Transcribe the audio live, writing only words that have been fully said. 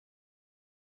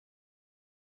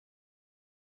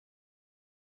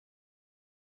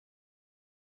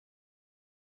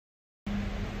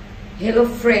Hello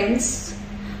friends,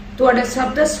 तुहाडा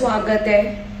सब दा स्वागत है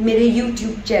मेरे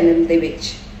यूट्यूब चैनल दे विच।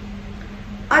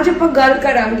 अज आपां गल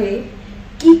करांगे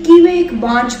कि किवें एक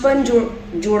बांझपन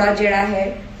जोड़ा जिहड़ा है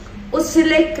वो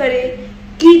सिलेक्ट करे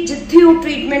कि जिथे वो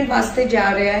ट्रीटमेंट वास्ते जा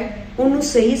रहा है उन्होंने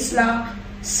सही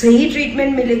सलाह सही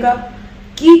ट्रीटमेंट मिलेगा,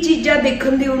 की चीज़ां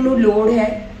देखण दी उन्होंने लोड़ है।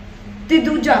 ते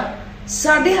दूजा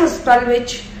साडे हस्पताल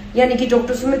विच यानी कि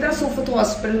डॉक्टर सुमित्रा सुफत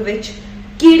हॉस्पिटल विच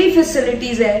किहड़ी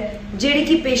फैसिलिटीज़ है जिहड़ी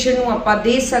कि पेशेंट नूं आपां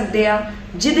दे सकदे आ,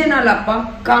 जिहदे नाल आपां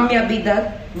कामयाबी दर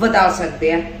वधा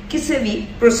सकदे आ किसी भी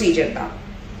प्रोसीजर दा।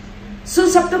 सो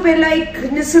सब तो पहला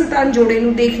एक निसंतान जोड़े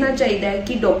नूं देखना चाहिए है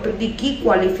कि डॉक्टर की की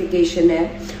क्वालिफिकेशन है,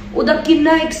 उहदा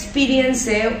कितना एक्सपीरियंस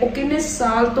है, वो कितने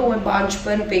साल तो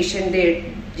बांझपन पेशेंट दे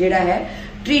जिहड़ा है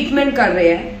ट्रीटमेंट कर रहे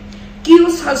हैं, कि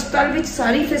उस हस्पताल विच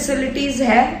सारी फैसिलिटीज़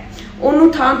है,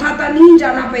 उन्होंने थां थां तां नहीं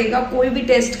जाना पेगा कोई भी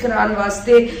टेस्ट कराने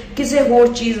वास्ते, किसी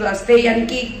होर चीज़ वास्ते, यानी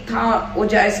कि थां वो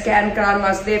जाए स्कैन कराने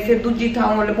वास्ते, फिर दूजी थां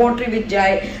वो लैबोरेटरी विच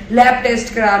जाए लैब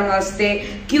टेस्ट कराने वास्ते,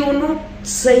 कि उन्होंने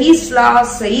सही सलाह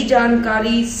सही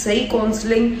जानकारी सही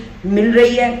काउंसलिंग मिल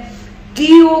रही है,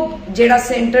 कि वो जिहड़ा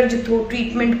सेंटर जिथों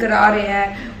ट्रीटमेंट करा रहे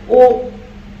हैं वो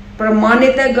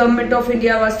प्रमाणित है गवर्नमेंट ऑफ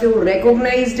इंडिया वास्ते, वो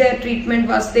रिकॉग्नाइज्ड है ट्रीटमेंट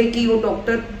वास्ते, कि वो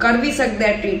डॉक्टर कर भी सकता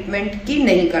है ट्रीटमेंट कि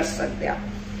नहीं कर सकता।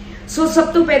 सो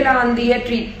सब तो पहला आंदी है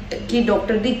कि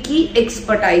डॉक्टर की की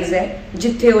एक्सपर्टाइज है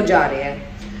जिथे वो जा रहे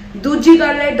हैं। दूजी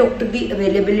गल है डॉक्टर की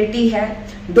अवेलेबिलिटी है,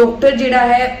 डॉक्टर जिहड़ा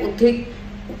है उत्थे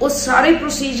वो सारे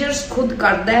प्रोसीजर्स खुद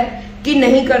करता है कि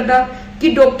नहीं करता, कि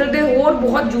डॉक्टर दे होर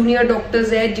बहुत जूनियर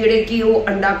डॉक्टर्स है जिहड़े कि वो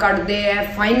अंडा कटते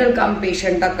हैं, फाइनल काम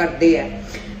पेशेंट का करते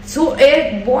हैं। सो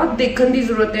ये बहुत देखने की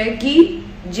जरूरत है कि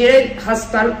जेड़े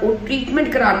हस्पताल वो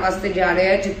ट्रीटमेंट कराने वास्ते जा रहे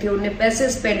हैं, जिथे उन्हें पैसे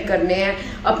स्पेंड करने हैं,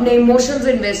 अपने इमोशंस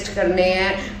इन्वेस्ट करने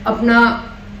हैं, अपना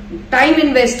टाइम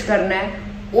इन्वेस्ट करना है,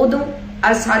 उदों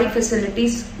आ सारी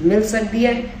फैसिलिटीज मिल सकती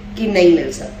है कि नहीं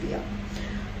मिल सकती है।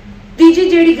 तीजी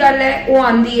जेड़ी गल है वो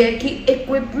आंदी है कि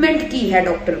इक्विपमेंट की है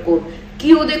डॉक्टर को,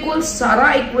 कि उहदे कोल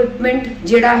सारा इक्विपमेंट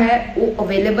जिहड़ा है वो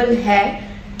अवेलेबल है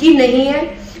कि नहीं है,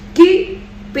 कि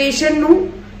पेशेंट नूं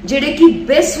जिहड़े कि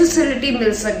बेस्ट फैसिलिटी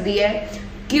मिल सकती है,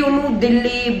 कि उन्होंने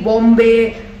दिल्ली बॉम्बे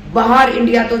बाहर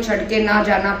इंडिया तो छड़ के ना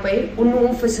जाना पे,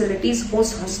 उन्होंने फैसिलिटीज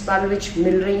उस हस्पताल विच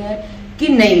मिल रही हैं कि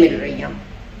नहीं मिल रही हैं।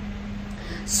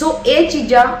 सो ये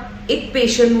चीज़ां एक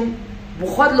पेशेंट नूं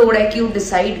बहुत लोड़ है कि वो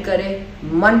डिसाइड करे,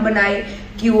 मन बनाए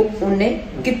कि वो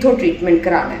उन्हें कित्थों ट्रीटमेंट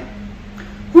कराना है।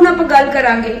 हुण आपां गल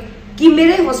करांगे कि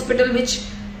मेरे हॉस्पिटल विच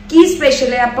की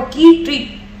स्पेशल है, आपां की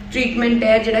ट्रीटमेंट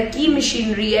है, जिहड़ा की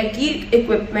मशीनरी है, की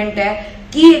इक्विपमेंट है,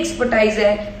 की एक्सपर्टाइज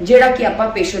है जिहड़ा कि आपां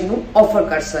पेशेंट नूं ऑफर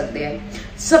कर सकते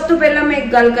हैं। सब तो पहला मैं एक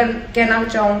गल कहना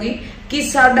चाहूंगी कि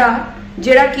साडा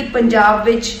जिहड़ा कि पंजाब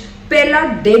विच पहला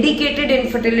डेडिकेटेड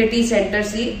इनफर्टिलिटी सेंटर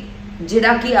सी,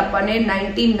 जिहड़ा कि आपां ने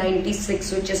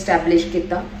 1996 विच एस्टैबलिश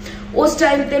किया। उस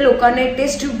टाइम ते लोकां ने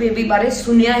टेस्ट ट्यूब बेबी बारे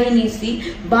सुनिया ही नहीं सी,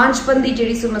 बांझपन की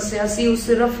जिहड़ी समस्या सी वो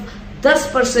सिर्फ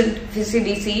 10%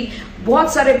 फीसदी सी।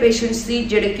 बहुत सारे पेशेंट्स सी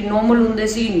जिहड़े कि नॉर्मल हुंदे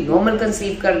सी, नॉर्मल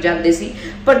कंसीव कर जाते सी,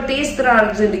 पर तेज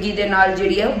तरह जिंदगी दे नाल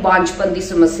जिहड़ी है बांझपन की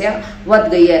समस्या वध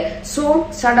गई है। सो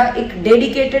साडा एक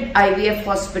डेडिकेटेड IVF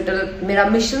हॉस्पिटल, मेरा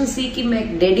मिशन सी कि मैं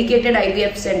एक डेडिकेटेड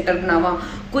IVF सेंटर बनावा,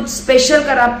 कुछ स्पेशल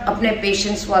करा अपने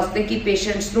पेशेंट्स वास्ते, कि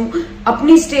पेशेंट्स नूं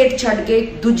अपनी स्टेट छड़ के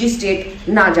दूजी स्टेट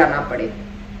ना जाना पड़े।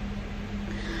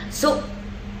 सो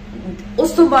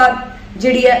उस तो बाद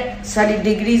जिहड़ी है साडी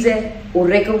डिग्रीज है वो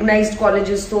रिकॉग्नाइज्ड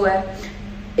कॉलेजेस तो है,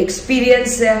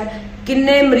 एक्सपीरियंस है,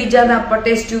 किन्ने मरीजों का आपां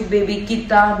टेस्ट ट्यूब बेबी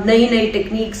किया, नई नई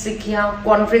टेक्नीक सीखियां,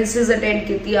 कॉन्फ्रेंसिस अटेंड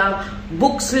कीतियां,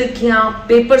 बुक्स लिखियां,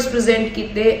 पेपर्स प्रेजेंट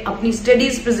किए, अपनी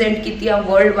स्टडीज प्रेजेंट कीतियां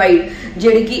वर्ल्ड वाइड,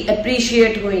 जिहड़ी कि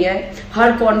एप्रीशिएट हुई है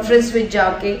हर कॉन्फ्रेंस में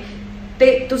जाके।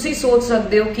 ते तुसी सोच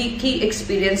सकते हो कि की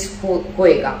एक्सपीरियंस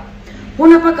होएगा।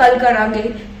 हुण आपां गल करांगे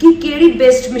कि किहड़ी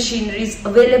बेस्ट मशीनरीज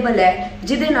अवेलेबल है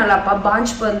जिहदे नाल आपां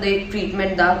बांझपन दे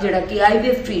ट्रीटमेंट दा जिहड़ा कि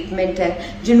IVF ट्रीटमेंट है,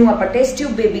 जिन्हों आपां टेस्ट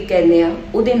ट्यूब बेबी कहने आ,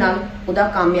 उहदे नाल उहदा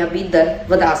कामयाबी दर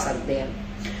वधा सकदे आ।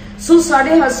 सो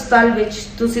साडे हस्पताल विच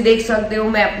तुसीं देख सकते हो,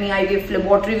 मैं अपनी IVF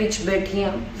लैबोरेटरी विच बैठी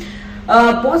हाँ।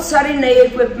 बहुत सारे नए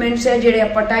इक्विपमेंट्स है जिहड़े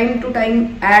आपां टाइम टू टाइम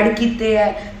ऐड कीते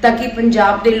हैं, ताकि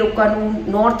पंजाब के लोगों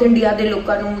नूं, नॉर्थ इंडिया के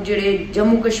लोगों नूं, जिहड़े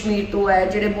जम्मू कश्मीर तो है,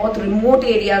 जिहड़े बहुत रिमोट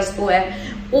एरियाज तो है,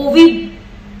 वो भी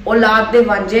औलाद दे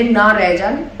वांझे ना रह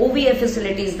जान, वो भी ये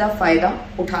फैसिलिटीज का फायदा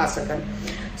उठा सकन।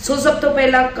 सो सब तो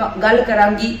पहला गल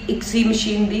करांगी इक्सी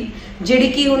मशीन दी, जिहड़ी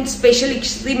कि हुण स्पेशल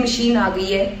इक्सी मशीन आ गई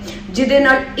है जिहदे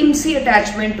नाल इमसी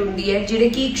अटैचमेंट हुंदी है, जिहड़े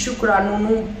कि एक शुक्राणु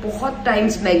नूं बहुत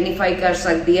टाइम्स मैग्नीफाई कर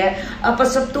सकदी है। आपां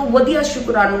सब तो वधिया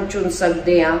शुक्राणु चुन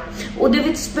सकदे हां। उहदे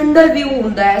विच स्पिंडल व्यू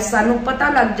हुंदा है, सानूं पता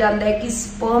लग जांदा है कि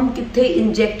स्पर्म कित्थे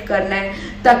इंजैक्ट करना है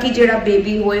ताकि जिहड़ा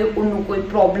बेबी होए उहनूं कोई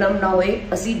प्रॉब्लम ना होए,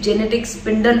 असीं जेनेटिक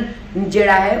स्पिंडल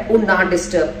जिहड़ा है वो ना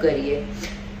डिस्टर्ब करिए।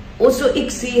 उसो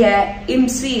इक्सी है,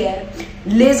 इमसी है,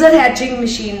 लेजर हैचिंग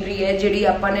मशीनरी है जिहड़ी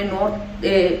आपां ने north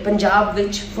Punjab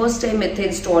which first time इत्थे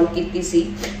इंस्टॉल कीती सी,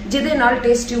 जिहदे नाल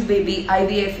test tube baby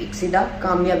IVF ICSI दा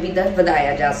कामयाबी दर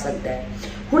वधाया जा सकदा है।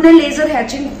 हुण ये लेजर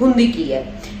हैचिंग हुंदी की है?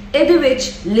 ਇਹਦੇ ਵਿੱਚ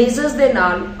ਲੇਜ਼ਰਸ ਦੇ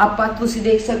ਨਾਲ ਆਪਾਂ ਤੁਸੀਂ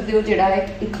ਦੇਖ ਸਕਦੇ ਹੋ ਜਿਹੜਾ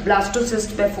ਹੈ ਇੱਕ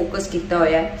ਬਲਾਸਟੋਸਿਸਟ 'ਤੇ ਫੋਕਸ ਕੀਤਾ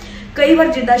ਹੋਇਆ ਹੈ। ਕਈ ਵਾਰ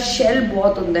ਜਿੱਦਾਂ ਸ਼ੈਲ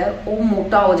ਬਹੁਤ ਹੁੰਦਾ ਹੈ ਉਹ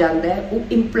ਮੋਟਾ ਹੋ ਜਾਂਦਾ ਹੈ,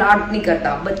 ਉਹ ਇੰਪਲਾਂਟ ਨਹੀਂ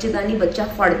ਕਰਦਾ, ਬੱਚੇ ਦਾ ਨਹੀਂ, ਬੱਚਾ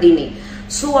ਫੜਦੀ ਨਹੀਂ।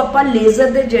 ਸੋ ਆਪਾਂ ਲੇਜ਼ਰ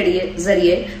ਦੇ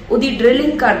ਜ਼ਰੀਏ ਉਹਦੀ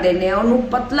ਡ੍ਰਿਲਿੰਗ ਕਰ ਦਿੰਦੇ ਆ, ਉਹਨੂੰ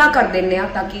ਪਤਲਾ ਕਰ ਦਿੰਦੇ ਆ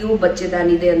ਤਾਂ ਕਿ ਉਹ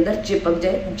ਬੱਚੇਦਾਨੀ ਦੇ ਅੰਦਰ ਚਿਪਕ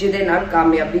ਜਾਏ, ਜਿਹਦੇ ਨਾਲ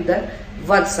ਕਾਮਯਾਬੀ ਦਰ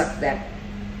ਵੱਧ ਸਕਦਾ ਹੈ।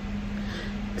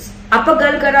 ਆਪਾਂ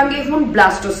ਗੱਲ ਕਰਾਂਗੇ ਹੁਣ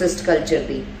ਬਲਾਸਟੋਸਿਸਟ ਕਲਚਰ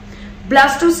ਦੀ।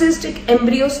 ਬਲਾਸਟੋਸਿਸਟ ਇੱਕ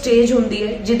ਐਮਬਰੀਓ ਸਟੇਜ ਹੁੰਦੀ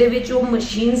ਹੈ ਜਿਹਦੇ ਵਿੱਚ ਉਹ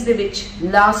ਮਸ਼ੀਨਸ ਦੇ ਵਿੱਚ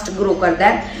ਲਾਸਟ ਗਰੋ ਕਰਦਾ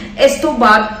ਹੈ। ਇਸ ਤੋਂ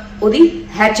ਬਾਅਦ ਉਹਦੀ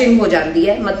ਹੈਚਿੰਗ ਹੋ ਜਾਂਦੀ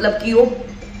ਹੈ, ਮਤਲਬ ਕਿ ਉਹ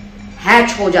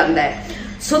हैच हो जाता है।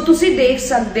 सो तुसी देख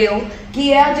सकते हो कि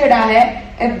यह जड़ा है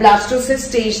ब्लास्टोसिस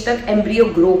स्टेज तक एम्ब्रीओ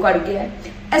ग्रो कर गया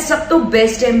है। यह सब तो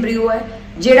बेस्ट एम्ब्रीओ है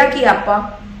जिहड़ा कि आपां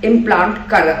इंप्लांट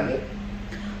करांगे।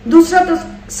 दूसरा तो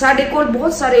साडे कोल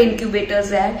बहुत सारे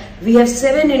इनक्यूबेटर्स है। We have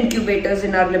 7 incubators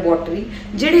in our laboratory.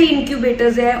 जिहड़े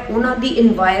इनक्यूबेटर्स है उन्हां दी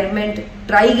एनवायरनमेंट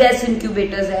ट्राई गैस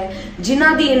इनक्यूबेटर्स है,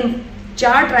 जिन्हां दी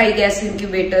 4 ट्राई गैस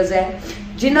इनक्यूबेटर्स है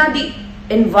जिन्हां दी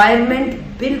एनवायरनमेंट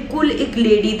बिल्कुल एक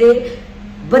लेडी दे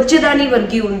बच्चेदानी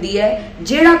वर्गी हुंदी है।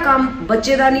 जिहड़ा काम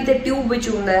बच्चेदानी ते ट्यूब विच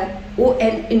हुंदा है वो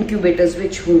इनक्यूबेटर्स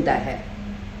विच हुंदा है।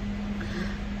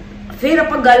 फिर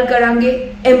आपां गल करांगे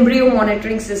एम्ब्रीओ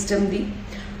मॉनिटरिंग सिस्टम दी।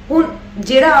 हुण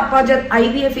जिहड़ा आपां जद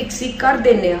IVF इक्सी कर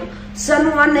दिंदे आ,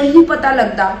 सानू आ नहीं पता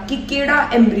लगता कि केड़ा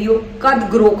एम्ब्रीओ कद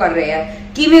ग्रो कर रहा है,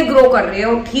 किवें ग्रो कर रहा है,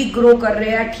 वो ठीक ग्रो कर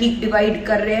रहा है, ठीक डिवाइड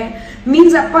कर रहा है।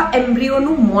 मीनस आपां एम्ब्रीओ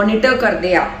नू मॉनिटर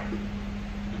करदे आ,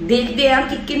 देखते हैं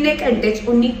कि किन्ने घंटे च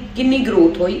किन्नी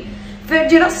ग्रोथ हुई। फिर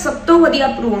जिहड़ा सब तो वधिया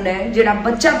भ्रूण है जिहड़ा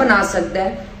बच्चा बना सकता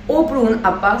है वो भ्रूण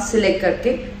आपां सिलेक्ट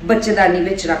करके बच्चेदानी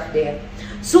विच रखते हैं।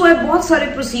 सो ये बहुत सारे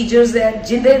प्रोसीजर्स है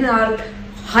जिहदे नाल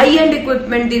हाई एंड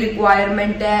इक्विपमेंट की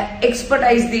रिक्वायरमेंट है,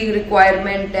 एक्सपर्टाइज की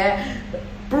रिक्वायरमेंट है,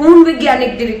 भ्रूण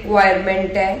विज्ञानिक की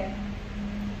रिक्वायरमेंट है,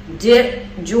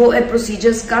 जो ये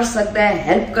प्रोसीजर्स कर सकता है,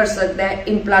 हेल्प कर सकता है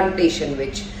इंप्लांटेशन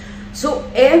विच। सो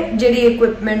ये जिहड़ी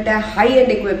इक्विपमेंट है हाई एंड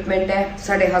इक्विपमेंट है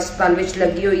साडे हस्पताल विच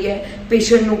लगी हुई है।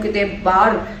 पेशेंट नूं किते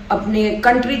बाहर अपनी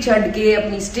कंट्री छड्ड के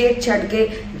अपनी स्टेट छड्ड के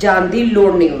जाण दी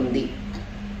लोड़ नहीं हुंदी।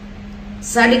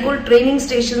 साडे कोल ट्रेनिंग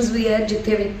स्टेशनस भी है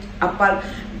जिथे आपां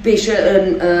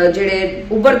पेशेंट जिहड़े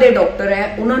उभरदे डॉक्टर है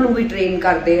उन्हां नूं भी ट्रेन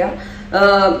करदे आ।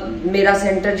 मेरा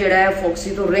सेंटर जिहड़ा है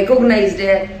फॉक्सी तो रिकॉग्नाइज्ड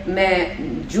है,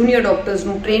 मैं जूनियर डॉक्टर्स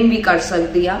नूं ट्रेन भी कर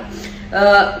सकदी आ।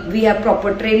 We have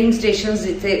proper training station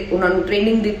जिथे उन्होंने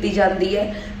ट्रेनिंग दी जाती है।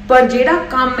 पर जिहड़ा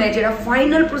काम है जिहड़ा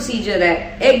फाइनल प्रोसीजर है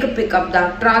एग पिकअप दा,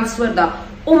 ट्रांसफर दा,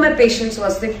 वो मैं पेशेंट्स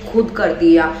वास्ते खुद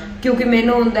करती आ, क्योंकि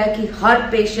मैनूं हुंदा है कि हर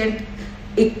पेशेंट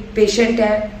एक पेशेंट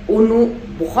है, उन्होंने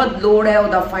बहुत लोड़ है,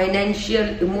 उहदा फाइनैंशियल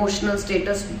इमोशनल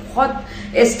स्टेटस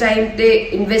बहुत इस टाइम ते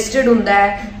इन्वेस्टेड हुंदा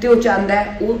है ते वो चाहता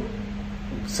है वो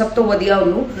सब तो वधिया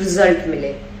उन्होंने रिजल्ट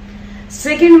मिले।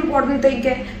 सेकेंड इंपॉर्टेंट थिंग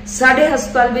है साडे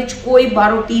हस्पताल विच कोई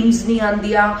बाहरों टीम्स नहीं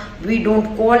आंदियां, वी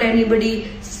डोंट कॉल एनीबडी,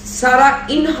 सारा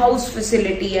इन हाउस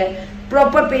फैसिलिटी है।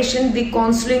 प्रॉपर पेशेंट दी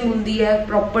काउंसलिंग हुंदी है,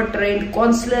 प्रॉपर ट्रेंड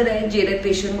काउंसलर है जिहड़े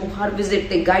पेशेंट नूं हर विजिट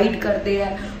ते गाइड करते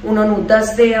हैं, उन्हां नूं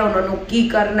दसदे हैं उन्हां नूं की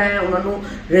करना है, उन्हां नूं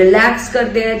रिलैक्स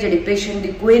करते हैं। जिहड़ी पेशेंट दी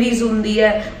क्वेरीज हुंदी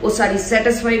है वो सारी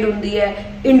सैटिस्फाइड हुंदी है।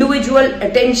 इंडिविजुअल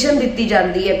अटेंशन दित्ती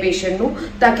जाती है पेशेंट नूं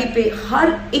ताकि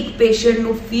हर एक पेशेंट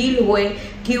नूं फील होए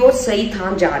कि वो सही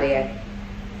थां जा रहा है।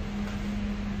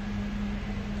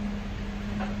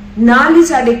 नाल ही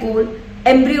साडे कोल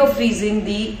एम्ब्रीओ फ्रीजिंग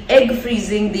दी, एग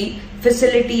फ्रीजिंग दी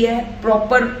फैसिलिटी है,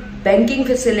 प्रॉपर बैंकिंग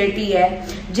फैसिलिटी है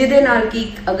जिहदे नाल कि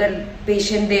अगर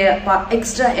पेशेंट दे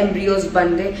एक्स्ट्रा एम्ब्रीओज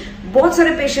बन गए। बहुत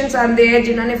सारे पेशेंट्स आते हैं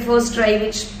जिन्होंने फर्स्ट ट्राई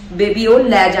विच बेबी वो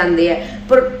लै जाते हैं,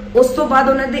 पर उस तो बाद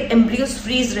उन्होंने एम्ब्रीओज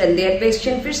फ्रीज रहते हैं।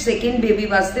 पेशेंट फिर सेकेंड बेबी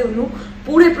वास्ते उन्होंने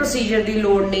पूरे प्रोसीजर की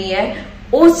लोड़ नहीं है।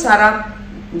 वो सारा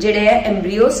जिहड़े है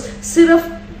एम्ब्रीओज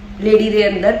सिर्फ लेडी दे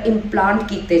अंदर इंप्लांट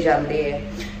किए जाते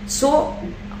हैं। सो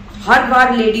हर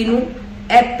बार लेडी नूं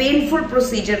ए पेनफुल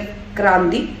प्रोसीजर कराने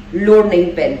की लोड़ नहीं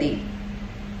पैंदी।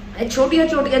 ये छोटिया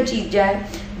छोटिया चीज़ां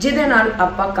है जिहदे नाल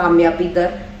आपां कामयाबी दर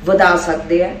वधा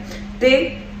सकते हैं। ते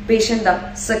पेशेंट का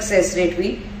सक्सैस रेट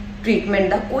भी ट्रीटमेंट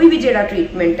का कोई भी जिहड़ा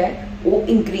ट्रीटमेंट है वो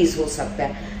इंक्रीज हो सकता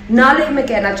है। नाले मैं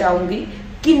कहना चाहूँगी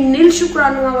कि नील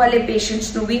शुक्राणुओं वाले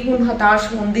पेशेंट्स को भी हुण हताश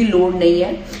होने की लोड़ नहीं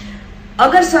है।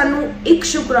 अगर सानू एक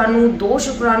शुक्राणु, 2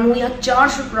 शुक्राणु या 4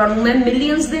 शुक्राणु, मैं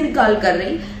मिलियंस की गल कर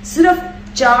रही, सिर्फ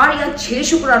 4 या 6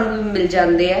 शुक्राणु भी मिल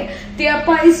जाते हैं तो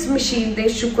आपां इस मशीन से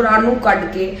शुक्राणु कढ़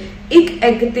के एक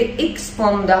एग ते एक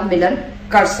स्पर्म का मिलन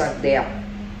कर सकते हैं।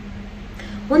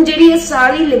 हुण जिहड़ी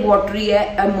सारी लैबोरेटरी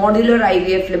है मॉड्यूलर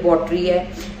IVF लैबोरेटरी है,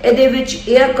 इहदे विच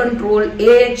एयर कंट्रोल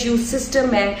AHU सिस्टम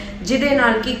है जिहदे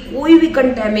नाल कि कोई भी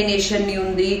कंटैमीनेशन नहीं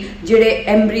हुंदी। जिहड़े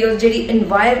एम्ब्रियो जिहड़ी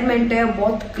एनवायरनमेंट है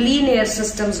बहुत क्लीन एयर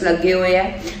सिस्टम्स लगे हुए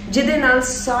हैं जिहदे नाल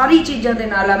सारी चीज़ां दे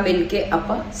नाल मिल के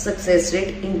आपां सक्सैस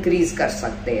रेट इंक्रीज कर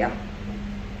सकते हैं।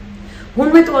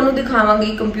 हुण मैं तुहानूं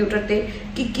दिखावांगी कंप्यूटर ते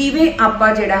कि किवें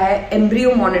आपां जिहड़ा है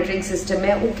एम्ब्रियो मॉनिटरिंग सिस्टम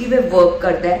है वो किवें वर्क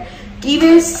करदा है,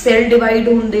 किवें सैल डिवाइड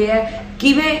होंदे है,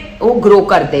 किवें वो ग्रो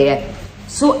करते हैं।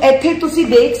 सो इत्थे तुसीं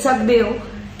देख सकते हो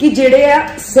कि जिहड़े आ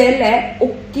सैल है वो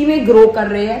किवें ग्रो कर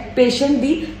रहे हैं। पेशेंट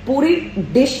दी पूरी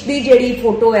डिश दी जिहड़ी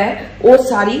फोटो है वो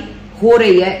सारी हो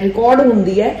रही है, रिकॉर्ड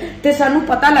होंदी है ते सानू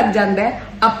पता लग जाता है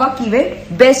आपां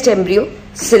किवें बेस्ट एम्ब्रियो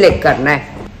सिलेक्ट करना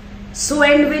है। सो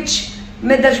एंड विच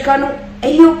मैं दर्शकों नूं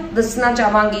इहो दसना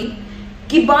चाहांगी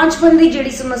कि बांझपन की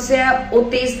जिहड़ी समस्या है वो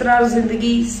तेज तरार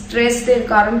जिंदगी स्ट्रेस के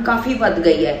कारण काफी बढ़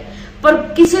गई है, पर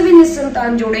किसी भी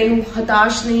निसंतान जोड़े नूं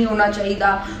हताश नहीं होना चाहिए,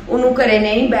 उन्होंने घरे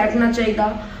नहीं बैठना चाहिए।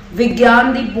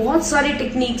 विज्ञान की बहुत सारी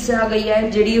टेक्निक्स आ गई है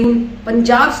जिहड़ी हुण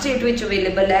पंजाब स्टेट विच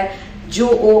अवेलेबल है जो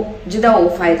जिहदा वो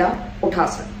फायदा उठा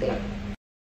सकते हैं।